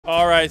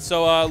All right,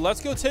 so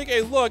let's go take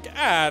a look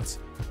at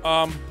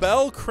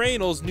Belle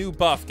Cranel's new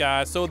buff,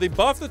 guys. So they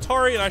buffed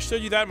Atari, and I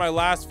showed you that in my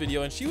last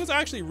video, and she was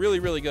actually really,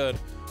 really good.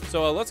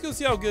 So let's go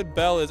see how good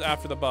Belle is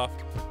after the buff.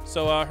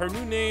 So her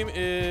new name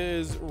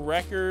is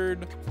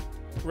Record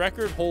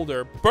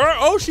Holder. Burn.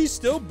 Oh, she's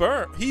still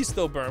burn. He's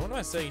still burn. What am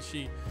I saying?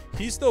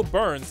 He's still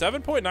burned.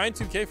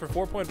 7.92k for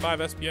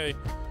 4.5 SPA.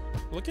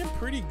 Looking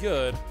pretty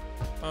good.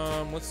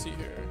 Let's see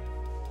here.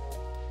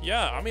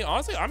 Yeah, I mean,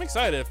 honestly, I'm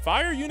excited.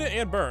 Fire unit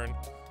and burn.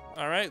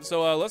 All right,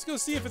 so let's go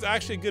see if it's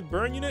actually a good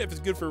burn unit, if it's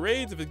good for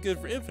raids, if it's good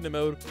for infinite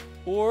mode,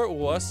 or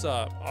what's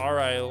up. All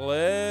right,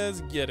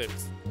 let's get it.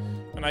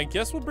 And I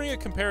guess we'll bring a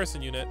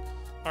comparison unit.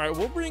 All right,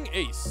 we'll bring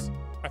Ace.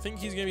 I think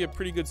he's gonna be a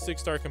pretty good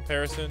 6-star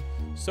comparison.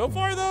 So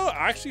far though,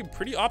 actually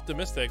pretty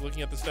optimistic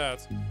looking at the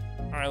stats.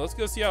 All right, let's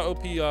go see how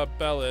OP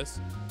Belle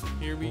is.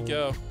 Here we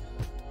go.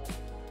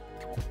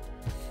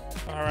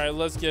 All right,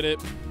 let's get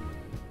it.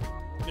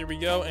 Here we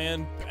go,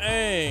 and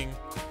bang.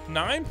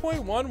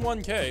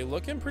 9.11k,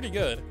 looking pretty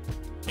good.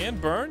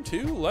 And burn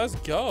too, let's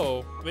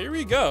go. There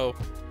we go.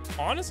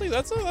 Honestly,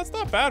 that's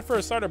not bad for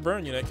a starter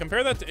burn unit.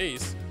 Compare that to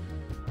Ace.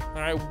 All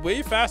right,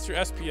 way faster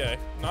SPA.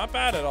 Not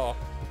bad at all.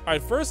 All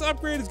right, first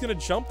upgrade is gonna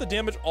jump the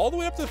damage all the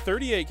way up to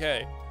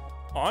 38k.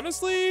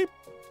 Honestly,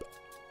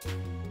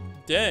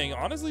 dang,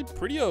 honestly,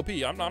 pretty OP.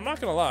 I'm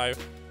not gonna lie.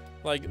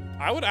 Like,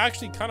 I would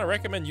actually kind of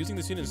recommend using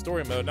this unit in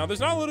story mode. Now,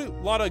 there's not a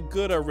lot of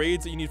good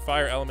raids that you need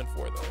fire element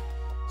for, though.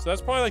 So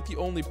that's probably, like, the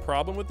only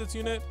problem with this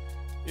unit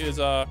is,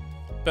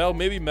 Belle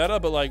maybe meta,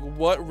 but, like,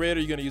 what raid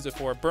are you going to use it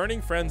for?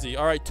 Burning Frenzy.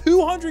 All right,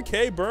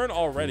 200k burn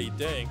already.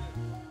 Dang.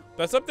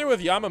 That's up there with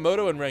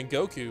Yamamoto and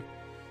Rengoku,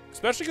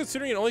 especially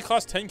considering it only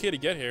costs 10k to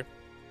get here.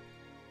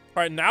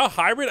 All right, now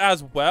Hybrid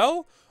as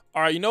well.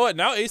 All right, you know what?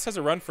 Now Ace has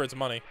a run for its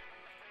money.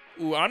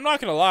 Ooh, I'm not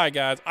going to lie,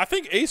 guys. I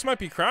think Ace might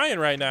be crying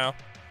right now.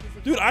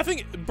 Dude, I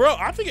think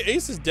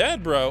Ace is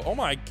dead, bro. Oh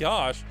my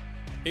gosh.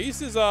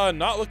 Ace is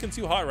not looking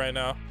too hot right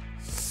now.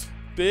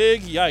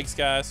 Big yikes,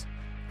 guys.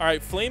 All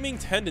right, Flaming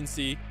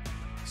Tendency.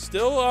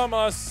 Still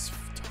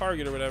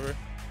target or whatever.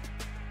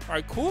 All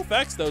right, cool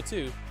effects though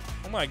too.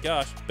 Oh my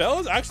gosh. Belle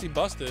is actually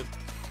busted.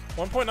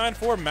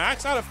 1.94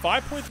 max out of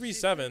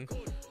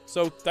 5.37.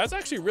 So that's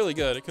actually really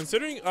good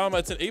considering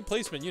it's an 8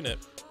 placement unit.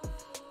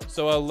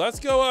 So let's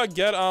go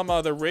get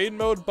the raid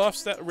mode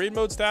raid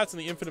mode stats and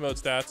the infinite mode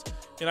stats,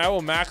 and I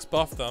will max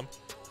buff them,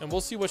 and we'll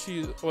see what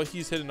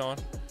he's hitting on.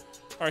 All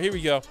right, here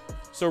we go.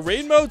 So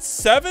raid mode,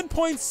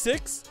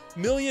 7.6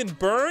 million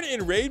burn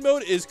in raid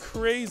mode is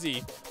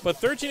crazy, but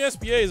 13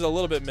 SPA is a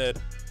little bit mid.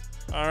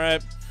 All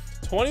right,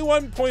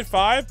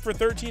 21.5 for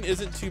 13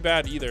 isn't too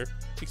bad either,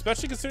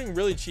 especially considering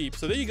really cheap.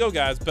 So there you go,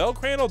 guys. Belle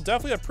Cranel,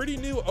 definitely a pretty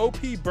new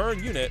OP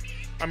burn unit.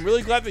 I'm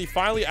really glad that he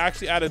finally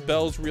actually added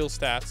Belle's real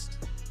stats.